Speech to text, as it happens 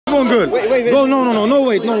Come on, girl. Wait. Go, no,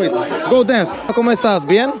 wait. Go dance. ¿Cómo estás?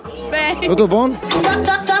 ¿Bien? Bem. ¿Todo bom?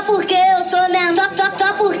 Só porque eu sou mesmo.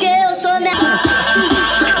 Só porque eu sou mesmo.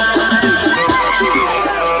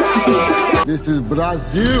 This is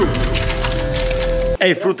Brazil.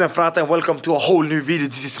 Hey, Fruten and Fraten, welcome to a whole new video.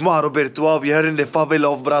 This is Roberto. We are in the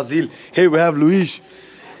favela of Brazil. Here we have Luis.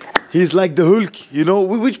 He's like the Hulk, you know.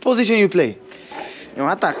 Which position you play?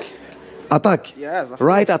 Attack. Attack? Yes.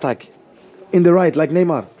 Right attack. In the right, like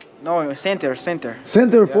Neymar. No, center.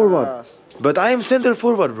 Center forward. But I am center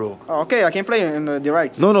forward, bro. Oh, okay, I can play in the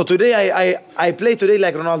right. No, today I play today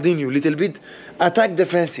like Ronaldinho, little bit attack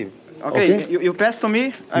defensive. Okay. You pass to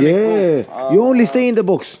me. You only stay in the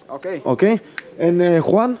box. Okay. Okay? And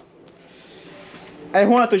Juan? Aí,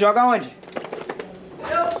 Juan, tu joga onde?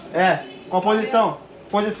 Qual posição?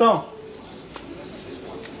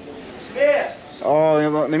 Oh,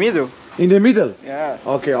 in the middle? In the middle? Yeah.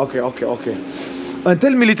 Okay. And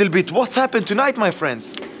tell me a little bit, what's happened tonight, my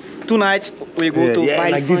friends? Tonight we go to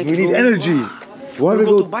baile like funk, this, we need bro. energy. Why We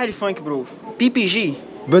go to baile funk, bro. PPG.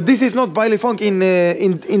 But this is not baile funk in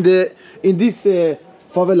this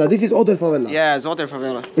favela. This is other favela. Yeah, it's other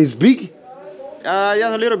favela. It's big.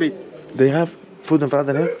 Yeah, a little bit. They have food and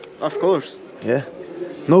Fraten here. Of course. Yeah.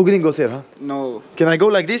 No gringos here, huh? No. Can I go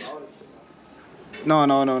like this? No.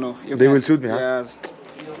 They will shoot me, huh? Yes.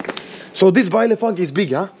 So this baile funk is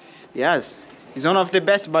big, huh? Yes. It's one of the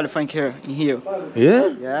best baile funk here in Rio.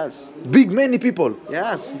 Yeah. Yes. Big, many people.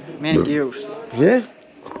 Yes. Many girls. Yeah.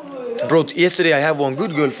 Bro, yesterday I have one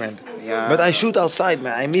good girlfriend. Yeah. But I shoot outside,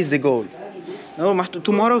 man. I miss the goal. No, but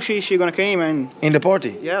tomorrow she gonna come and. In the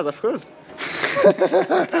party? Yes, of course.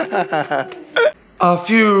 A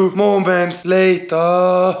few moments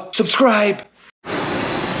later. Subscribe.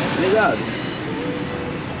 Ligado?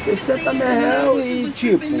 60 mil reais e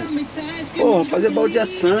tipo, pô, fazer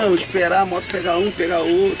baldeação, esperar a moto pegar um, pegar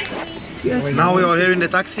outro. Now we are here in the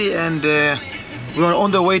taxi and we are on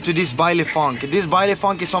the way to this baile funk. This baile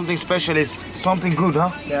funk is something special, it's something good, huh?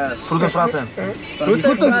 Yes. Fruten and Fraten.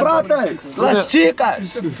 Fruten Fraten, las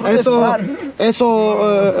chicas.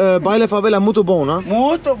 Eso baile favela muito bom, né?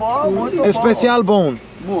 Muito bom. Especial bom.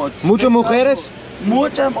 Muchas mujeres.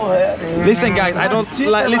 Muchas mujeres. Listen guys, I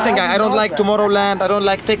don't like Tomorrowland, I don't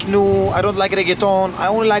like techno, I don't like reggaeton, I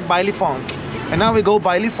only like baile funk. And now we go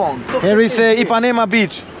baile funk. Here is Ipanema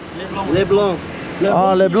Beach. Leblon.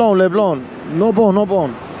 Ah, Leblon. No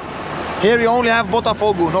bon. Here you only have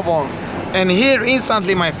Botafogo, no bon. And here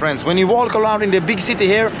instantly, my friends, when you walk around in the big city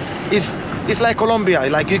here, it's like Colombia.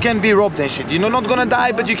 Like you can be robbed and shit. You're not gonna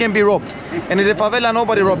die, but you can be robbed. And in the favela,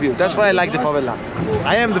 nobody rob you. That's why I like the favela.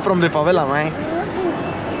 I am from the favela, man.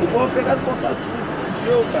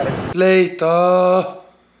 Later.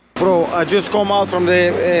 Bro, I just come out from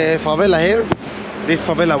the favela here. This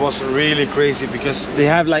favela was really crazy because they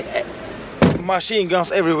have like machine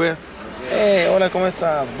guns everywhere. Hey, hola, ¿cómo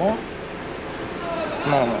estás? Bon?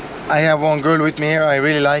 No. I have one girl with me here, I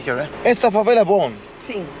really like her. Esta favela bon?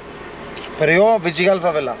 Sim. Pero yo Vidigal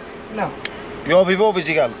favela. Não. Yo vivo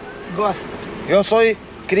Vidigal. Gosto. Yo soy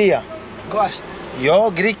cría. Gosto.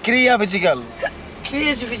 Yo cría Vidigal.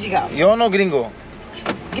 Cria de Vidigal. Yo no gringo.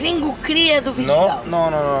 Gringo cria do Vidigal.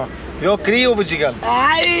 No. Yo crio Vidigal.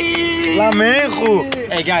 Ai! Flamengo.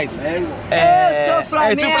 Hey guys. Eu sou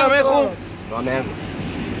Flamengo. Hey, tu Flamengo? Flamengo.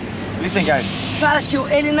 Listen guys. Fala, tio,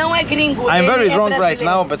 ele não é gringo. I'm very ele drunk é right brasileiro.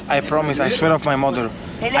 now, but I promise, I swear off my mother.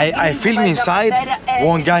 Ele é I gringo, film mas a inside, bandeira é-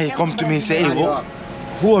 one guy come to me and say, hey,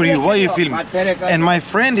 who are you? Why you film? And my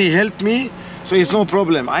friend, he helped me, so it's no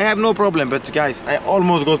problem. I have no problem, but guys, I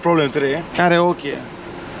almost got problem today. Karaoke.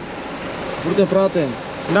 Fruten and Fraten.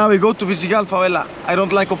 Now we go to Vidigal favela. I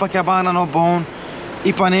don't like Copacabana, no bone.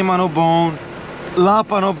 Ipanema, no bone.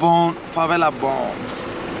 Lapa, no bone. Favela, bone.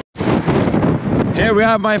 Here we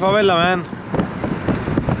have my favela, man.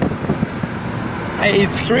 Hey,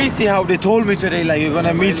 it's crazy how they told me today, like you're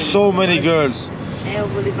gonna meet so many girls.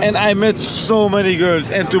 And I met so many girls.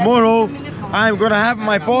 And tomorrow, I'm gonna have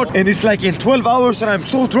my party. And it's like in 12 hours and I'm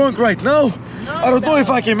so drunk right now. I don't know if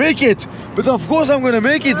I can make it. But of course I'm gonna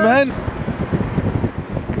make it, man.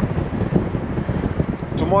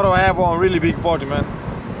 Tomorrow I have one really big party, man.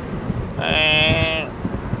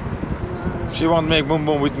 She won't make boom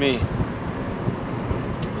boom with me.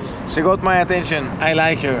 She got my attention. I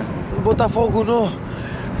like her. Botafogo no.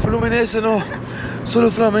 Fluminense no. Solo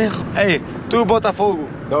Flamengo. Hey, tu Botafogo.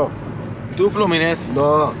 No. Tu Fluminense.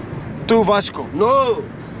 No. Tu Vasco. No.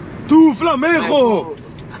 Tu Flamengo.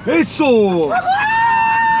 Isso.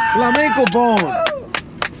 Flamengo bom.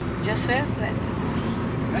 Já sou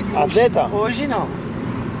atleta. Atleta. Hoje não.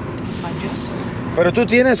 Mas eu sou. Pero tú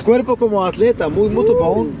tienes cuerpo como atleta, muy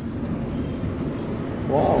bom.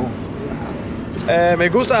 Wow. Me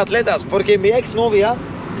gusta atletas porque mi ex novia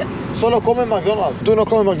solo come McDonald's. Tú no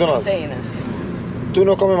comes McDonald's. Proteínas. Tú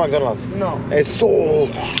no comes McDonald's. No. Eso.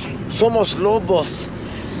 Somos lobos.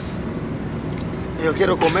 Yo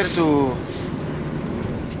quiero comer tu...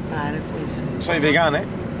 Para com isso. Soy vegano, eh?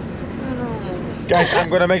 Guys, I'm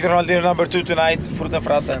gonna make Ronaldinho number 2 tonight, Fruten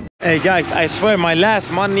Fraten. Hey guys, I swear my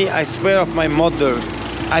last money, I swear of my mother.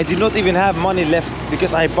 I did not even have money left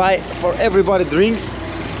because I buy for everybody drinks.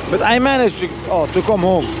 But I managed to come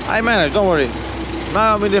home. I managed, don't worry.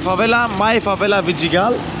 Now I'm in the favela, my Favela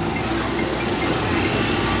Vidigal.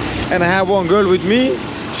 And I have one girl with me.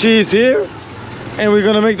 She is here. And we're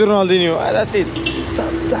gonna make the Ronaldinho. That's it.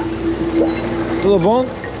 Tudo bom?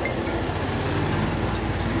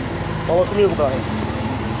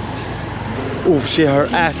 Oof, her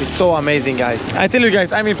ass is so amazing, guys. I tell you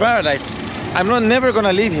guys, I'm in paradise. I'm never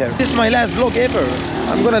gonna leave here. This is my last vlog ever.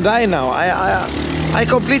 I'm gonna die now. I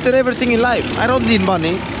completed everything in life. I don't need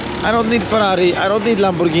money. I don't need Ferrari. I don't need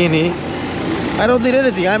Lamborghini. I don't need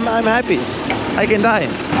anything. I'm happy. I can die.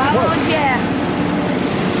 Fala onde é.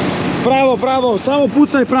 Bravo, bravo. Samo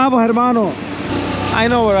pucaj pravo, hermano. I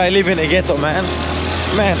know where I live in a ghetto, man.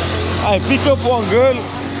 Man, I pick up one girl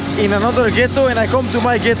in another ghetto and I come to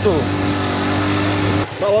my ghetto.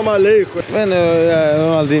 Salam aleikum. Man,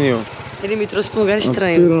 Ronaldinho. Ele me trouxe para um lugar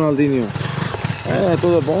estranho. Tu, Ronaldinho.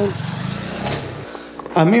 Tudo bom?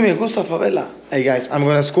 A mí me gusta favela. Hey guys, I'm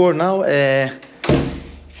gonna score now.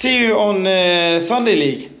 See you on Sunday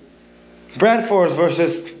League. Bradford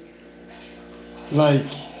versus, like,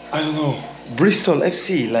 I don't know, Bristol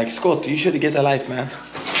FC. Like, Scott, you should get a life, man.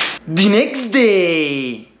 The next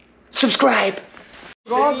day. Subscribe.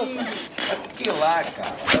 É porque lá,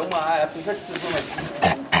 cara, é uma área, apesar de ser zona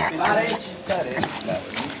aqui, carente, cara.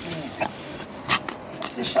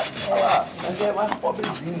 Se chato falar, mas é mais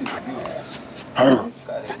pobrezinho, viu?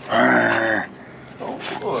 Então,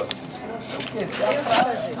 pô,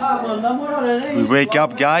 We wake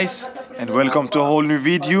up, guys, and welcome to a whole new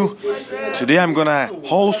video. Today I'm gonna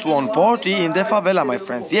host one party in the favela, my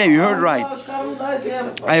friends. Yeah, you heard right.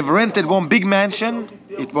 I've rented one big mansion.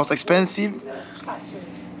 It was expensive.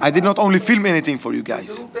 I did not only film anything for you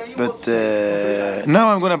guys, but now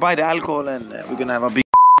I'm gonna buy the alcohol and we're gonna have a big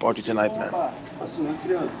party tonight, man.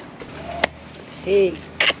 Hey,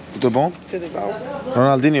 Tudo bom? tudo bom?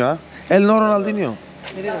 Ronaldinho, huh? El no Ronaldinho.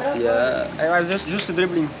 Yeah, I was just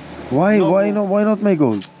dribbling. Why not make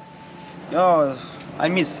goals? Oh, I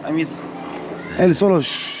miss. El solo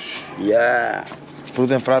shh. yeah.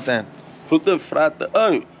 Fruten Fraten. Fruten Fraten.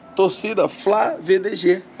 Ai, torcida Fla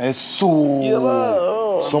VDG. Eso.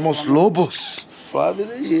 Yeah. Somos lobos. Fla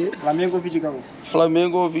VDG. Flamengo Vidigal.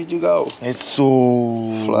 Flamengo Vidigal.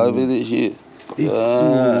 Eso. Fla VDG.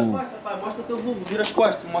 Isso. Mostra teu vulgo, vira as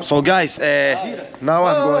costas. So guys, now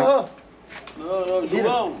I'm going. Não,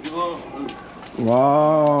 João.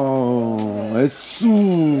 Wow, isso.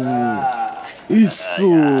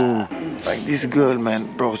 Like this girl, man,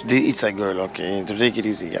 bro. It's a girl, okay. To take it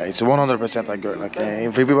easy, yeah. It's 100% a girl, okay.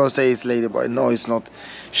 If people say it's lady boy, no, it's not.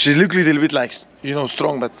 She looks a little bit like, you know,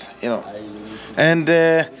 strong, but you know. And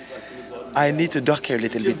I need to duck her a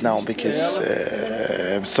little bit now because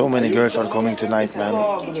so many girls are coming tonight, man.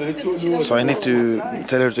 So I need to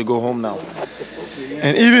tell her to go home now.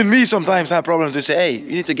 And even me sometimes have problems to say, hey,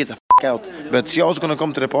 you need to get the f out. But she also gonna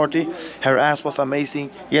come to the party. Her ass was amazing.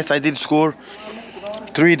 Yes, I did score.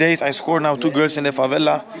 3 days I scored now 2 girls in the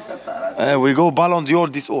favela. We go Ballon d'Or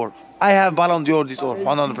this or. I have Ballon d'Or this or,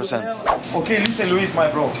 100%. Okay, listen, Luis, my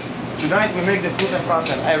bro. Tonight we make the Fruten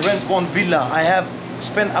Fraten. I rent one villa. I have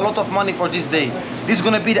spent a lot of money for this day. This is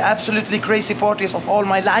gonna be the absolutely crazy parties of all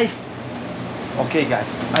my life. Okay, guys,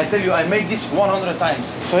 I tell you, I make this 100 times.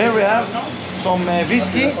 So here we have some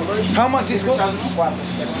whiskey. How much this cost?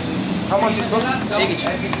 How much this cost?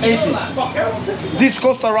 80. This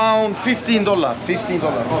cost around $15. $15.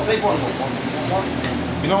 Oh, take one more.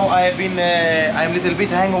 You know, I have been, I'm a little bit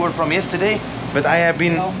hangover from yesterday, but I have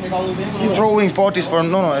been throwing parties for,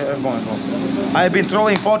 go on. I have been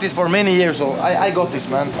throwing parties for many years, so I got this,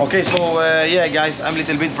 man. Okay, so yeah, guys, I'm a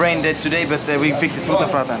little bit brain dead today, but we can fix it. Fruten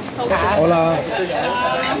Fraten. Hola.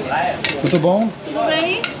 Tudo bom? Tudo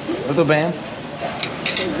bem? Tudo bem.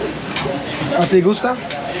 ¿A ti gusta?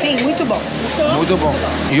 Sim, muito bom. Gostou? Muito bom.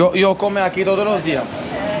 Eu como aqui todos os dias.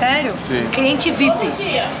 Sério? Sim. Cliente VIP.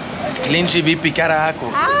 Cliente VIP, caraco.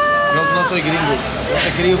 Não sou gringo.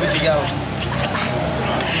 Eu CRIA VIDIGAL.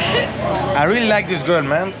 I really like this girl,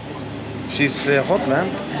 man. She's hot, man.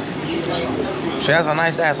 She has a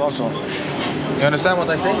nice ass also. You understand what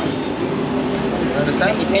I say? You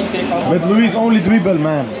understand? But Luis only dribble,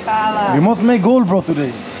 man. We must make goal, bro,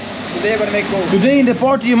 today. Today I'm gonna make goal. Today in the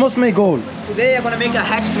party you must make goal. Today I'm gonna make a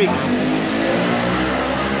hat trick.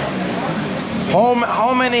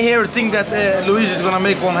 How many here think that Luis is gonna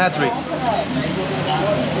make one hat trick?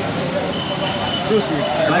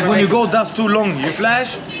 Like when you go that's too long, you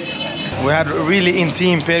flash. We had a really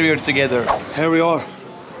intimate period together. Here we are,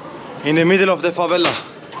 in the middle of the favela.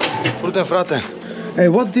 Fruten, Fraten. Hey,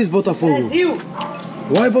 what's this Botafogo? Brasil.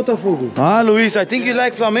 Why Botafogo? Ah, Luis, I think you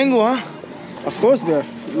like Flamengo, huh? Of course, bro.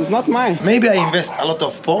 It's not mine. Maybe I invest a lot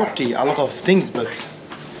of party, a lot of things, but this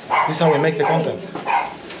is how we make the content.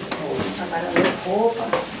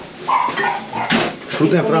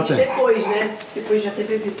 Fruten, Fraten. Depois, né? Depois já ter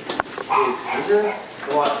bebido.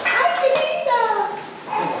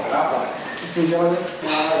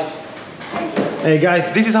 Hey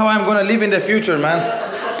guys, this is how I'm gonna live in the future, man.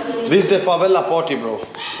 This is the favela party, bro.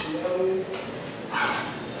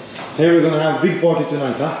 Here we're gonna have big party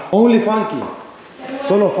tonight, huh? Only funky.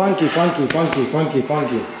 Solo funky, funky, funky, funky,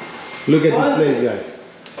 funky. Look at this place, guys.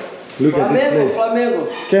 Look at this place. Flamengo.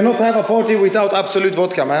 Cannot have a party without absolute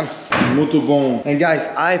vodka, man. Muito bom. And guys,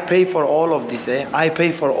 I pay for all of this, eh? I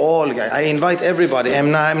pay for all, guys. I invite everybody.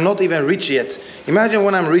 I'm not even rich yet. Imagine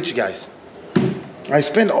when I'm rich, guys. I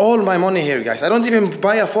spend all my money here, guys. I don't even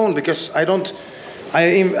buy a phone because I don't.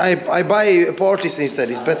 I buy parties instead.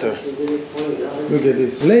 It's better. Look at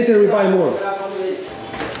this. Later we buy more.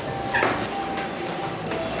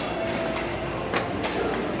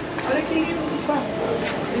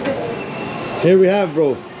 Here we have,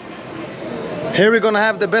 bro. Here we're gonna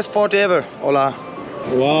have the best party ever. Hola.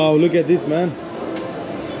 Wow, look at this, man.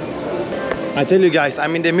 I tell you guys,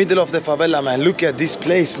 I'm in the middle of the favela, man. Look at this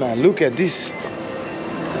place, man. Look at this.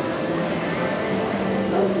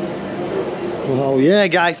 Wow, yeah,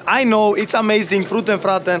 guys. I know it's amazing. Fruten,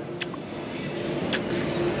 Fraten.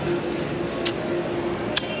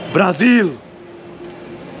 Brazil.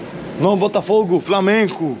 No Botafogo,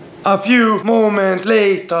 Flamengo. A few moments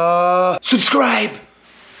later. Subscribe.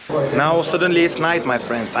 Now suddenly it's night, my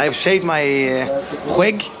friends. I've shaved my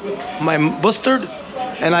wig, my mustard,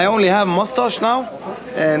 and I only have mustache now.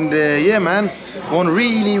 And yeah, man, one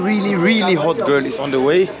really hot girl is on the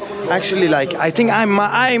way. Actually, like, I think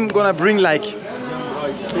I'm gonna bring like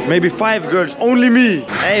maybe 5 girls, only me.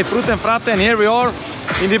 Hey, Fruten, Fraten, here we are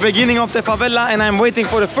in the beginning of the favela, and I'm waiting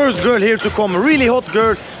for the first girl here to come. Really hot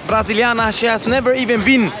girl, Braziliana. She has never even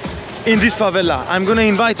been in this favela. I'm gonna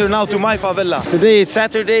invite her now to my favela. Today it's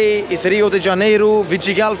Saturday, it's Rio de Janeiro,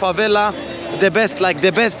 Vidigal favela. The best, like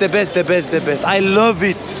the best. I love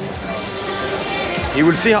it. You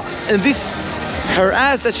will see how, and this, her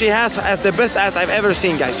ass that she has the best ass I've ever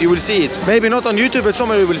seen, guys. You will see it. Maybe not on YouTube, but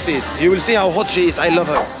somewhere you will see it. You will see how hot she is. I love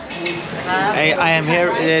her. I am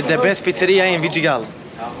here, the best pizzeria in Vidigal.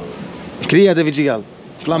 CRIA VIDIGAL,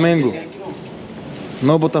 Flamengo.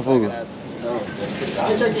 No Botafogo.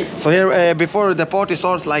 So here, before the party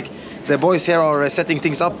starts, like the boys here are setting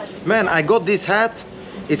things up. Man, I got this hat.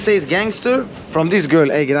 It says gangster from this girl.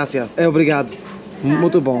 Hey, gracias. Hey, obrigado.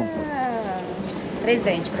 Muito bom.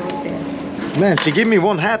 Presente pra você. Man, she gave me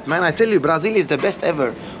one hat, man. I tell you, Brazil is the best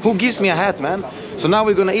ever. Who gives me a hat, man? So now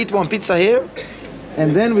we're gonna eat one pizza here,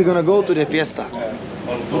 and then we're gonna go to the fiesta.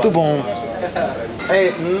 Muito bom.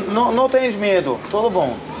 Hey, no tens medo. Todo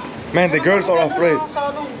bom. Man, the girls are afraid.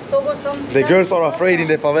 The girls are afraid in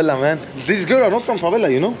the favela, man. These girls are not from favela,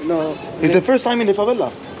 you know? No. It's the first time in the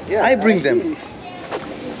favela. Yeah, I bring them.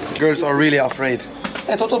 Girls are really afraid.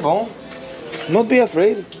 Hey, tudo bom. Not be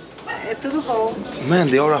afraid. É tudo bom. Man,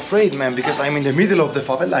 they are afraid, man, because I'm in the middle of the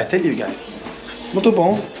favela, I tell you guys. Muito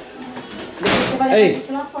bom. Hey,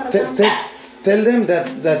 tell them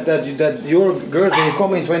that your girls will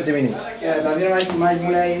come in 20 minutes. É, vai vir mais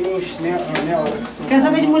mulher aí uns meia hora. Não quer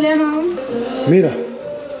saber de mulher, não. Mira.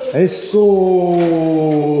 Isso!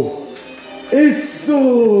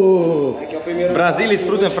 Isso! Aqui é o primeiro. Brasil is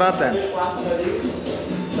Fruten, Fraten.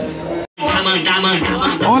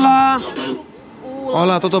 Olá!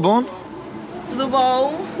 Olá, tudo bom? Tudo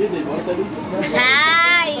bom?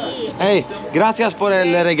 Ai! Hey, gracias por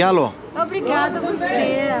el regalo. Obrigada a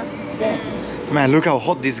você. Man, look how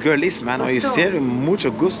hot this girl is, man. Are you serious?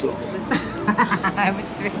 Mucho gusto.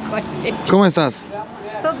 ¿Cómo estás?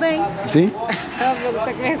 Estou bem. ¿Sí? Óbvio,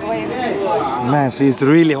 tô com vergonha. Man, she's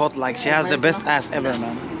really hot. Like, she has the best ass ever,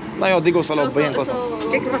 man. No, eu digo solo bem cosas. O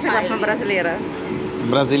que você gosta na brasileira?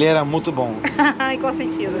 Brasileira, muito bom. Em qual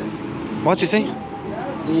sentido? What you say?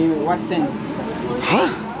 In what sense? Huh?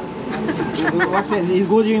 What sense? It's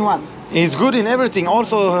good in what? It's good in everything.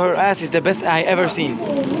 Also, her ass is the best I ever seen.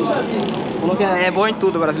 Falou que é bom em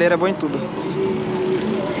tudo, brasileiro é bom em tudo.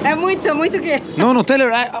 É muito, muito o quê? No, tell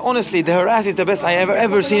her, honestly, her ass is the best I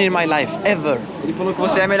ever seen in my life, ever. Ele falou que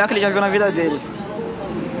você é a melhor que ele já viu na vida dele.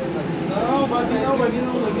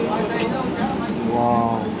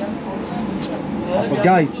 Wow. So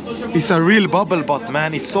guys, it's a real bubble butt,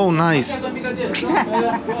 man. It's so nice.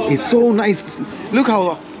 It's so nice. Look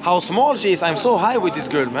how small she is. I'm so high with this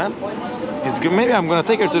girl, man. It's good. Maybe I'm gonna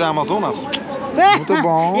take her to the Amazonas. Muito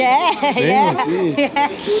bom. Yeah, Sim.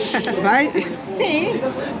 Vai? Sim.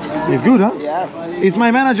 It's good, huh? Yes. It's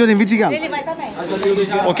my manager in Vidigal. Ele vai também.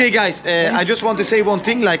 Okay, guys, I just want to say one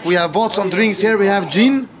thing. Like, we have bought some drinks here. We have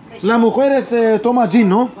gin. La mujeres toma gin,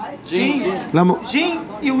 no? Gin. Gin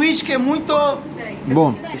e whisky é muito...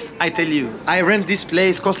 Bon. I tell you, I rent this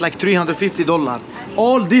place, cost like $350.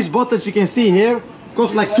 All these bottles you can see here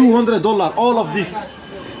cost like $200. All of this.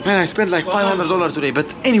 Man, I spent like $500 today. But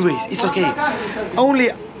anyways, it's okay.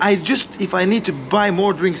 Only if I need to buy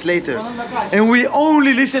more drinks later. And we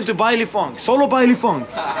only listen to baile funk. Solo baile funk.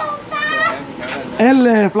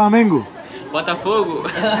 El Flamengo. Botafogo.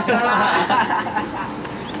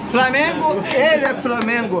 Flamengo, ele é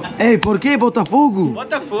Flamengo. Ei, por que Botafogo?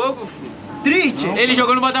 Botafogo, filho. Triste. Ele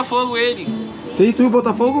jogou no Botafogo, ele. Sim, tu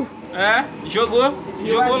Botafogo? É, jogou.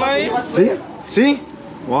 Jogou lá e... Sim? Sim?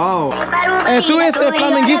 Uau. Tu és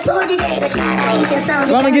flamenguista?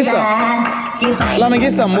 Flamenguista?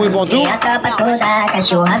 Flamenguista, muito bom. Tu?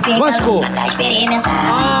 Vasco?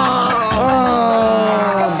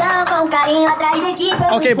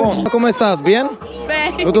 Ok, bom. Como estás? Bem?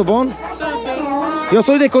 Bem. Tudo bom? Eu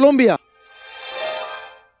sou de Colômbia.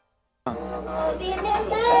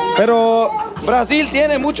 Pero Brasil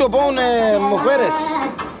tiene mucho bon mujeres.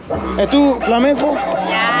 ¿Y tú, Flamengo?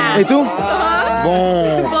 ¿Y tú?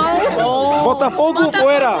 Bom. Botafogo,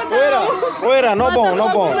 fuera, no bom.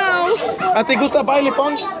 ¿A ti gusta baile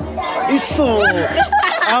funk? Isso.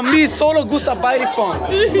 A mí solo gusta baile funk.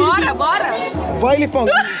 Bora. Baile funk.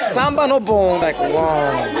 Samba no bom. Like,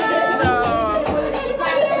 wow.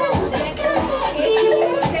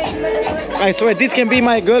 I swear this can be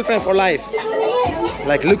my girlfriend for life.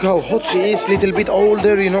 Like, look how hot she is, little bit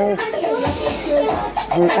older, you know.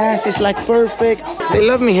 Her ass is like perfect. They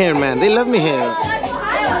love me here, man. They love me here.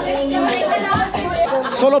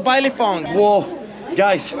 Solo baile funk. Whoa,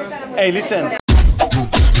 guys. Hey, listen.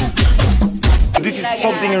 This is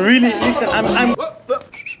something really. Listen, I'm.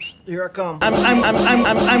 Here I come. I'm.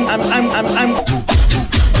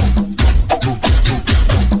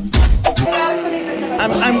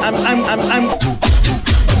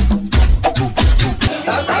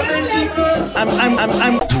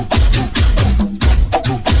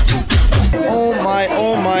 Oh my.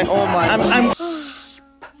 I'm.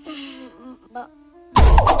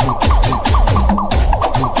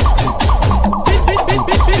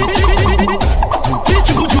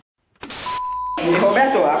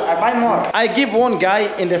 Roberto, I buy more. I give one guy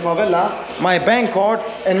in the favela my bank card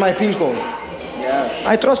and my PIN code. Yes.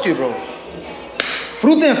 I trust you, bro.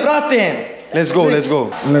 Fruten, Fraten. Let's go.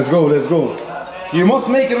 You must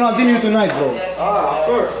make Ronaldinho tonight, bro. Of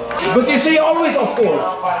course. But you say always, of course.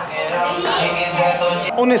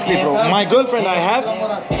 Honestly, bro, my girlfriend I have,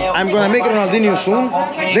 I'm gonna make Ronaldinho soon.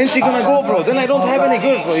 Then she's gonna go, bro. Then I don't have any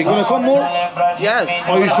girls, bro. You gonna come more? Yes.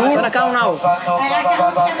 Are you sure? Gonna come now.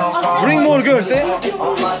 Bring more girls, eh?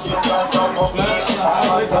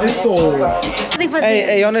 Eso.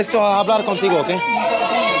 Hey, honesto, a hablar contigo, ¿ok?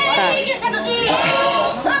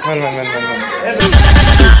 Ven.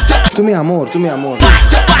 Tú mi amor.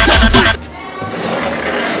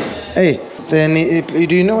 Hey,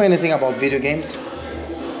 do you know anything about video games?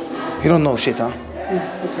 You don't know shit, huh?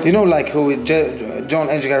 You know like who John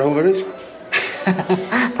Edgar Hoover is?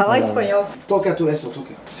 Fala espanhol. Toca tu eso,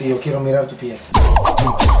 toca. Sí, yo quiero mirar tu pies.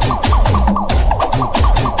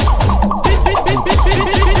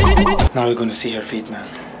 Now we're gonna see her feet, man.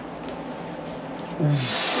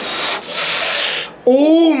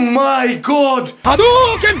 Oh my god!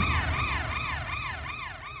 Hadouken!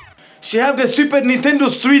 She have the Super Nintendo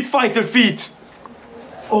Street Fighter feet.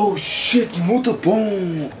 Oh shit, muito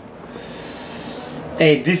bom.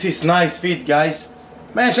 Hey, this is nice feet, guys.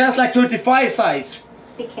 Man, she has like 35 size.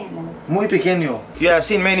 Pequena. Muy pequeño. You have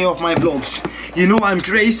seen many of my vlogs. You know I'm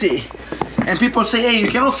crazy. And people say, hey, you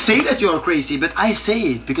cannot say that you are crazy, but I say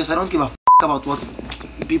it because I don't give a f about what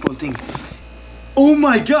people think. Oh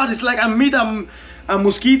my god, it's like I meet a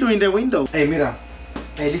mosquito in the window. Hey, mira.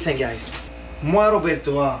 Hey, listen, guys. Moi,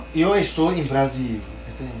 Roberto, eu estou em Brasil,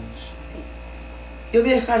 entende? Eu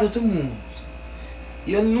viajado todo mundo.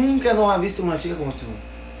 Eu nunca não he visto uma chica como tu.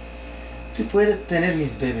 Tu puedes tener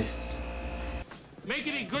mis bebés. Make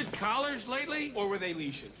any good collars lately, or were they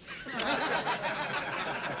leashes?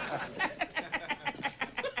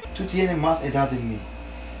 tú tienes más edad en mí.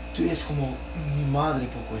 Tú eres como mi madre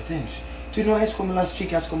poco, ¿entiendes? Tú no eres como las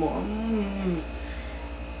chicas como...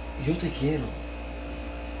 yo te quiero.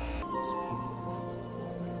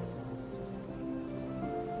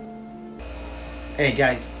 Hey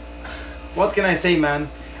guys, what can I say, man?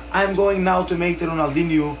 I'm going now to make the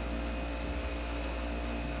Ronaldinho.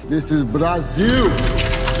 This is Brazil.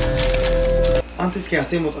 Antes que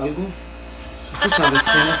hacemos algo, ¿tú sabes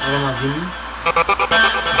quién es Ronaldinho?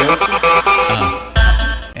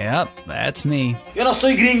 Yep, that's me. Yo no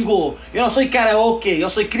soy gringo, yo no soy karaoke, yo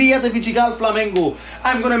soy cría de Vidigal Flamengo.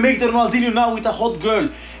 I'm gonna make the Ronaldinho now with a hot girl.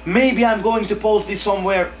 Maybe I'm going to post this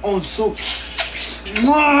somewhere on so...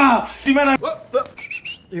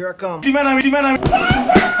 Here I come.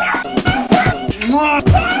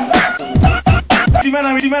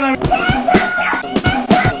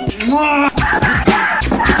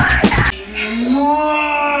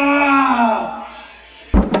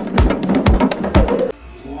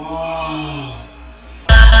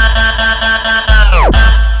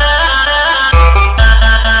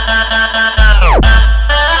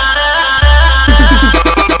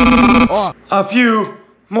 A few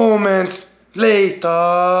moments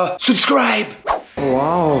later. Subscribe!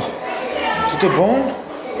 Wow! Tudo bom?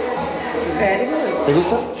 Very good. ¿Te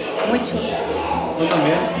gusta? Muito. Yo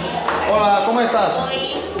también. Hola, ¿cómo estás?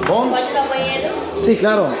 ¿Bom? Pode ir ao banheiro? Sí,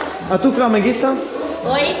 claro. ¿A tú flamenguista?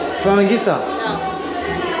 Oi? ¿Flamenguista?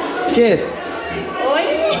 Não. ¿Qué es? Oi?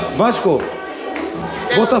 Vasco?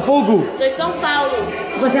 Não. Botafogo? Sou de São Paulo.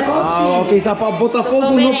 Você é qual time? Ah, ok. Para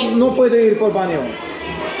Botafogo no puede ir por baño.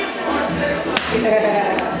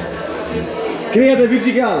 Cría de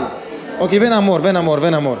Vidigal. Ok, ven amor.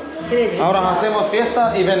 Ahora hacemos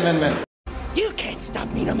fiesta y ven. You can't stop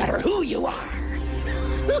me no matter who you are.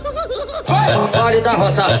 Pole da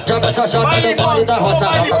roça, joga sua jota no pole da roça.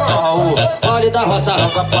 Pole da roça,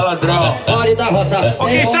 joga paladrão. Pole da roça.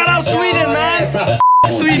 Okay, shout out Sweden, man.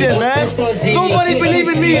 Sweden, man. Nobody believe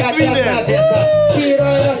in me, Sweden.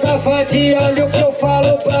 Piranha safadinha, olha o que eu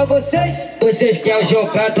falo pra vocês. Vocês querem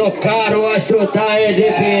jogar tocar o astro da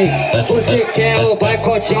NBA. Você quer o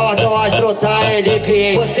Michael Jordan, o astro da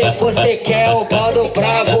NBA. Você quer o Baldo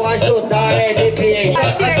Bravo, o astro da NBA.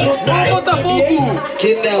 Vamos Botafogo.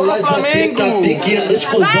 Que nelas aplica pequenos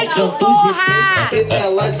cuzões cantos de festa. Que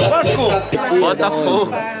nelas aplica pequenos.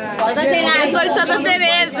 Botafogo. Eu sou de Santa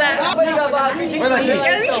Teresa. Ven aquí.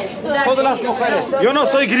 Todas las mujeres. Yo no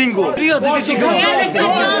soy gringo. Cría de Vidigal.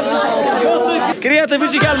 Yo soy cría de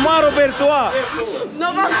Vidigal, moi Roberto.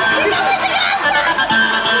 Não vou.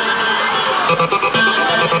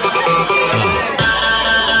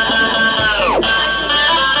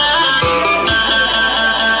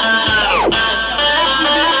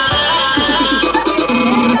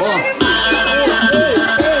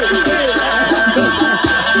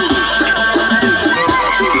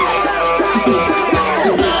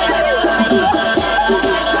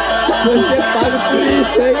 Você paga por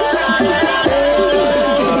isso, hein?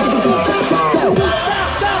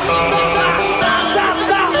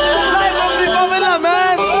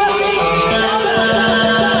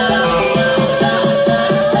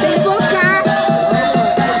 Tem que focar.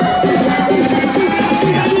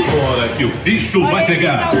 Bora que o bicho vai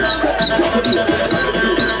pegar.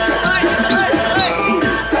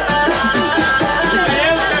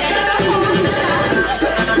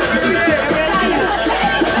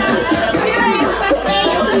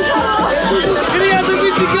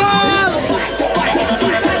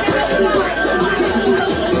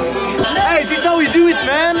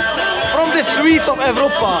 Streets of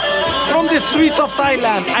Europa, from the streets of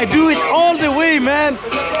Thailand. I do it all the way, man.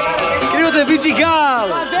 Cria de Vidigal,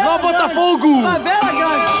 no Botafogo.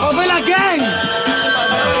 Favela gang.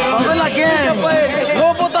 Favela gang.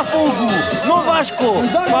 No Botafogo, no Vasco.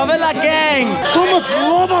 Favela gang. Somos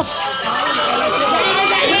lobos.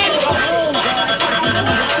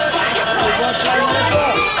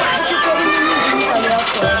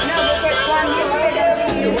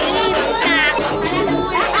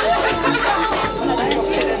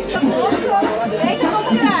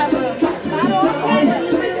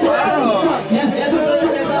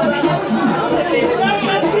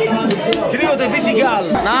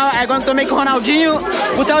 Now I'm going to make Ronaldinho,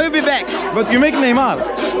 but I will be back. But you make Neymar.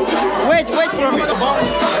 Wait for me.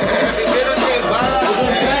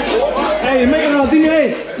 Hey, make Ronaldinho,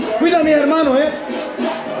 hey. Cuida a mi hermano,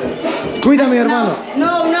 Cuida a mi hermano.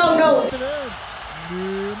 No.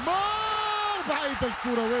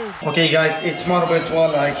 Okay guys, it's Roberto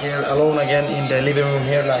like here alone again in the living room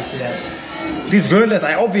here like this girl that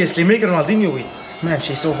I obviously make Ronaldinho with. Man,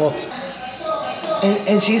 she's so hot.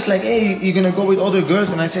 And she's like, hey, you're gonna go with other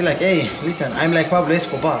girls? And I say like, hey, listen, I'm like Pablo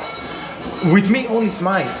Escobar. With me, only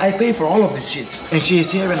smile. I pay for all of this shit. And she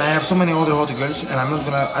is here and I have so many other hot girls and I'm not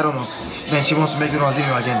gonna, I don't know. Man, she wants to make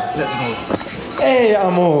Ronaldinho again. Let's go. Hey,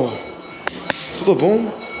 amor. Tudo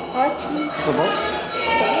bom? Ótimo. Tudo bom?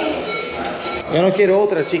 Eu não quero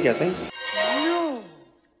outras chicas, hein?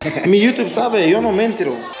 Mi YouTube sabe, yo no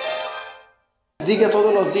mentiro. Diga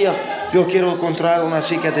todos los días, yo quiero encontrar una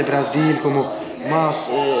chica de Brasil como más,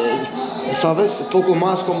 ¿sabes? Un poco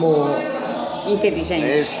más como...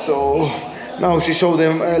 Inteligente. Eso. Now she showed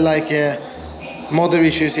them mother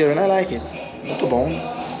issues here and I like it. Muito bom.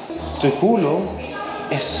 Tu culo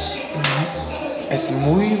es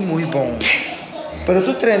muy bom. Pero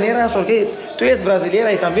tú treneras porque tú eres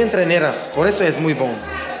brasileña y también treneras. Por eso es muy bom.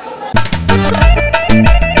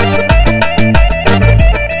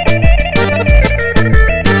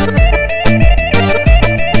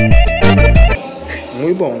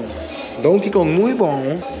 Muy bom. Donkey Kong muy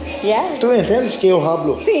bom. Yeah. ¿Tú entiendes que yo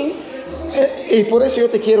hablo? Sim. Y por eso yo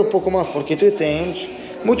te quiero un poco más, porque tú entiendes.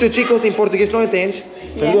 Muchos chicos en portugués no entienden.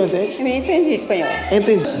 Pero tú entiendes. Eu entendi espanhol.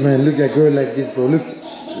 Entende? Man, look at a girl like this, bro. Look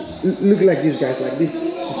like these guys, like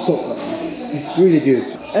this top, like this. This is really good.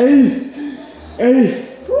 Hey!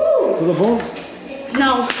 Tudo bom?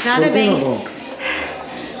 Não, nada Tudo bem. bom?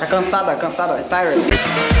 Tá cansada, tired.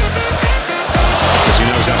 Because he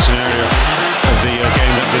knows that's an area of the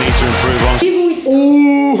game that they need to improve on.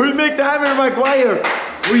 Oh, we make the Harry Maguire.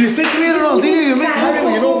 Well, you say to me, Ronaldinho, you make Harry,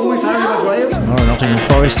 you know who is Harry Maguire? Tomorrow, Nottingham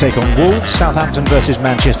Forest take on Wolves, Southampton versus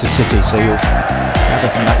Manchester City. So you'll gather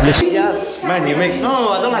from that list. Yes. Man, you make... No,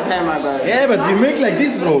 I don't like Harry Maguire. Yeah, but you make like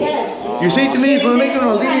this, bro. You say to me, you make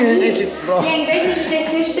Ronaldinho, and she's... Bro.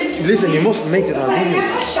 Listen, you must make Ronaldinho.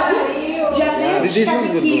 This is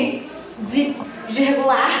not good, bro.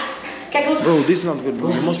 Bro, this is not good,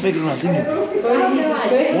 bro. You must make Ronaldinho.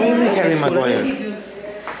 Why you make Harry Maguire?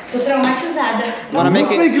 Tô traumatizada. Gonna make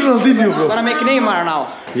Ronaldinho, bro. Gonna make Neymar now.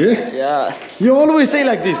 Yeah? Yeah. You always say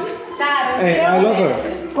like this. Sara, Hey, I love her.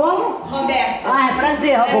 como? Roberto. Ah, é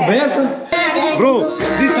prazer, Roberto? Bro,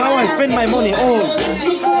 this is how I spend my money. Oh.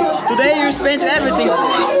 Today you spent everything.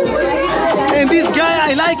 And this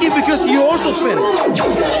guy, I like him because he also spend.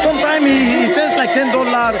 Sometimes he says like $10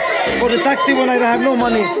 for the taxi when I have no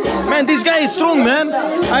money. Man, this guy is strong, man.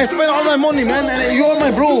 I spend all my money, man, and you are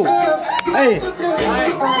my bro. Hey,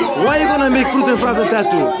 why are you gonna make Fruten Fraten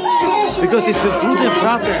tattoo? Because it's the Fruten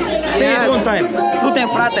Fraten. Say it one time. Fruten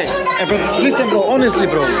Fraten. But listen, bro, honestly,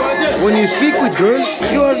 bro. When you speak with girls,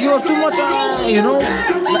 you are too much, you know.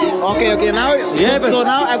 Okay, now. Yeah, but so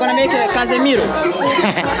now I'm gonna make Casemiro.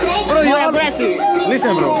 Bro, you More are aggressive.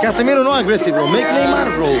 Listen, bro. Casemiro no aggressive, bro. Make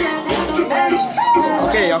Neymar, bro.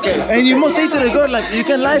 Okay. And you must say to the girl, like, you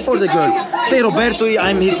can lie for the girl. Say, Roberto,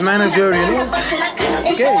 I'm his manager, you know?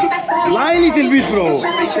 Okay. Lie a little bit, bro.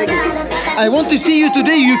 I want to see you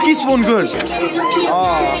today, you kiss one girl.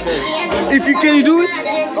 Oh, okay. If you can do it?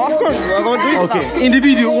 Of course, we're gonna do it. Okay. In the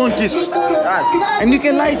video, one kiss. Yes. And you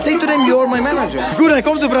can lie, say to them, you're my manager. Good, I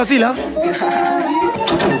come to Brazil, huh?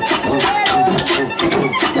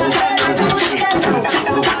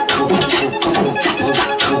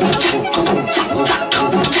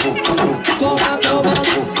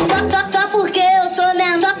 Só porque eu sou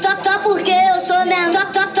menor, só porque eu sou menor,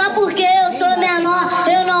 só porque eu sou menor,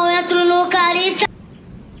 eu não entro no carícia.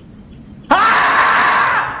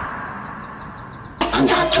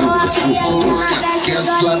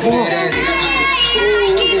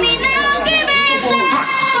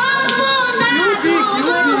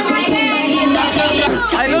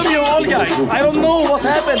 I love you all, guys. I don't know what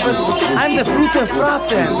happened, but I'm the Fruten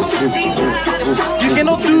Fraten. You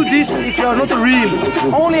cannot do this if you are not a real.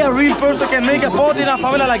 Only a real person can make a party in a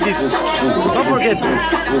favela like this. Don't forget.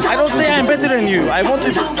 I don't say I'm better than you. I want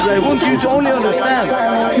you to only understand.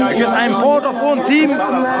 Because I'm part of one team.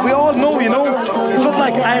 We all know, you know. It's not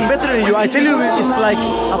like I'm better than you. I tell you, it's like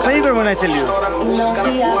a favor when I tell you.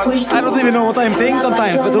 I don't even know what I'm saying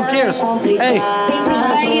sometimes, but who cares?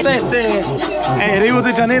 Hey, Rio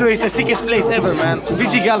de Janeiro is the sickest place ever, man.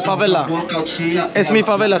 Vidigal favela. Es mi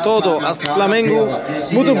favela todo. Flamengo,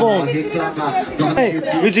 muito bom. Hey,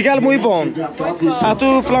 Vidigal muy bom. ¿A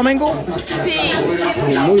tu Flamengo? Sí.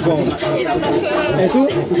 Sí, muy bom.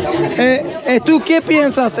 ¿Y tú qué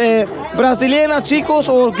piensas? ¿Brasileña chicos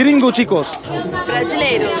o gringo chicos?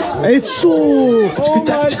 Brasileiros. Eso! Oh my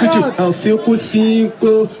God! É o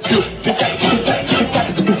 5-5.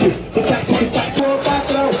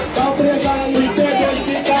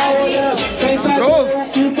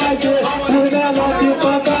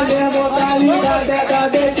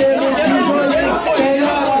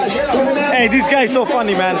 Hey, this guy is so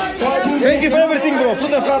funny, man. Thank you for everything, bro.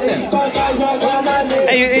 Fruten, Fraten.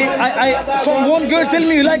 Hey, from one girl tell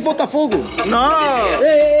me you like Botafogo. No.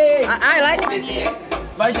 Hey. I like.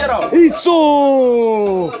 Vai, geral.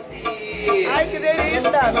 Isso! Ai, que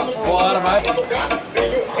delícia. Bora, vai.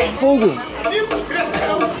 Fogo.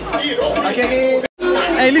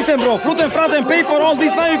 Hey, listen, bro. Fruten, Fraten, pay for all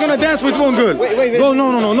this. Now you're gonna dance with one girl. Wait. Go,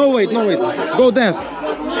 no, wait. Go dance.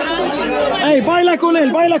 Hey, baila con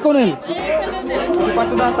él. Pra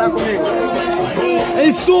tu dançar comigo.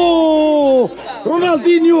 Isso!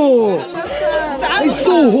 Ronaldinho!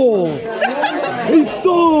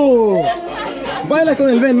 Isso! Baila con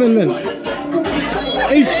él, ven.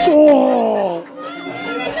 Isso!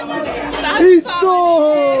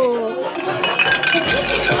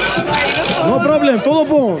 No problem, todo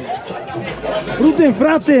bom. Fruten,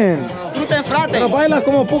 Fraten. Pero baila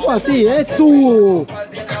como un poco así. Eso!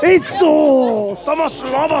 Somos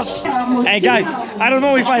lobos! Hey guys, I don't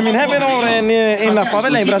know if I'm in heaven or in la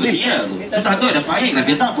favela in Brazil. Tu tá doida pra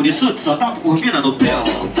engravidar, por isso tu só tá curvina no pé.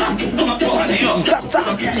 Toma porra aí, ó.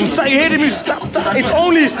 You hear me? It's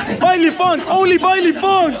only baile funk.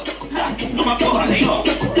 Toma porra aí, ó.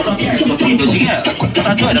 Só quer que eu tenha dinheiro. Tu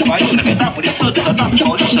tá doida pra engravidar, por isso tu só tá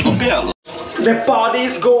paulista no pé. The party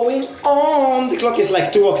is going on. The clock is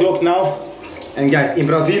like 2 o'clock now. And guys, in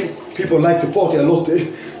Brazil, people like to party a lot.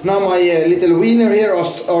 Now my little wiener here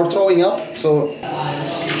are throwing up, so...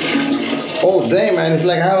 Oh damn, man, it's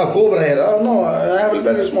like I have a cobra here. Oh no, I have a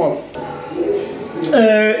very small.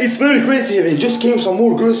 It's very crazy here. It just came some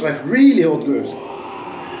more girls, like really hot girls.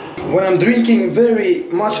 When I'm drinking very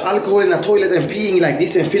much alcohol in a toilet and peeing like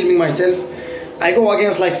this and filming myself, I go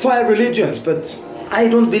against like 5 religions, but I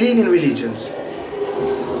don't believe in religions.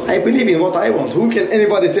 I believe in what I want. Who can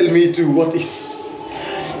anybody tell me to what is?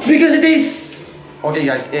 Because it is. Okay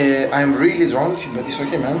guys, I'm really drunk, but it's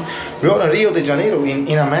okay, man. We are in Rio de Janeiro in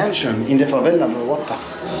a mansion in the favela, bro. What the?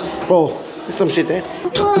 Bro, it's some shit, eh?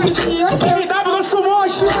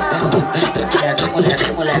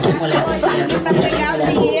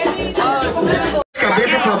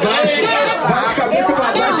 Cabeça pra baixo, bate cabeça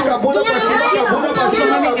pra baixo, com a bunda pra cima, com a bunda pra cima.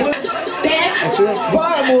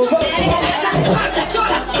 Vamos!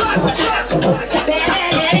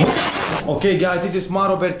 Okay guys, this is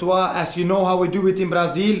Roberto. As you know how we do it in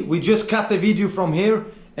Brazil, we just cut the video from here.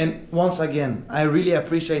 And once again, I really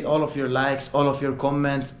appreciate all of your likes, all of your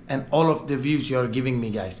comments, and all of the views you are giving me,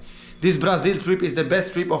 guys. This Brazil trip is the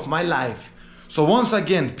best trip of my life. So once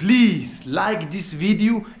again, please like this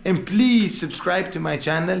video and please subscribe to my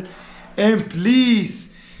channel. And please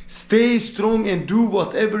stay strong and do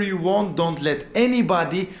whatever you want. Don't let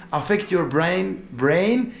anybody affect your brain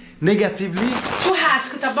negatively.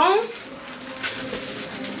 Churrasco, tá bom?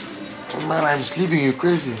 Man, I'm sleeping, you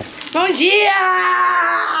crazy. Bom dia!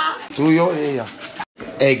 To your area.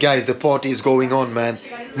 Hey guys, the party is going on, man.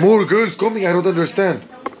 More girls coming, I don't understand.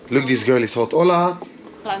 Look, this girl is hot. Hola.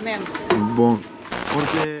 Flamengo. Bom.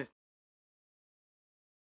 Porque